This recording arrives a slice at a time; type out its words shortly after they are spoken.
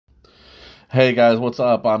Hey guys, what's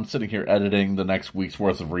up? I'm sitting here editing the next week's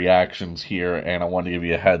worth of reactions here, and I want to give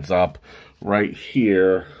you a heads up right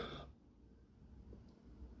here.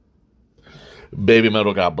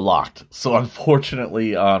 BabyMetal got blocked. So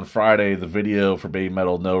unfortunately, on Friday, the video for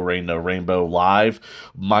BabyMetal No Rain, No Rainbow live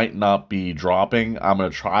might not be dropping. I'm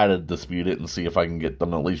going to try to dispute it and see if I can get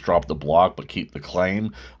them to at least drop the block, but keep the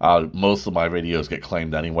claim. Most of my videos get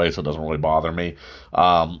claimed anyway, so it doesn't really bother me.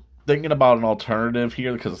 Thinking about an alternative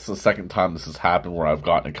here, because it's the second time this has happened where I've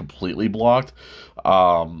gotten it completely blocked.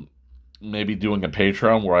 Maybe doing a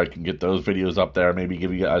Patreon where I can get those videos up there, maybe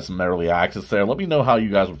give you guys some early access there. Let me know how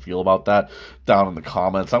you guys would feel about that down in the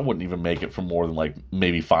comments. I wouldn't even make it for more than like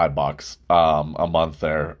maybe $5 a month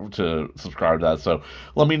there to subscribe to that. So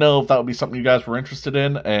let me know if that would be something you guys were interested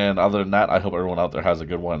in. And other than that, I hope everyone out there has a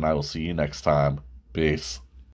good one, and I will see you next time. Peace.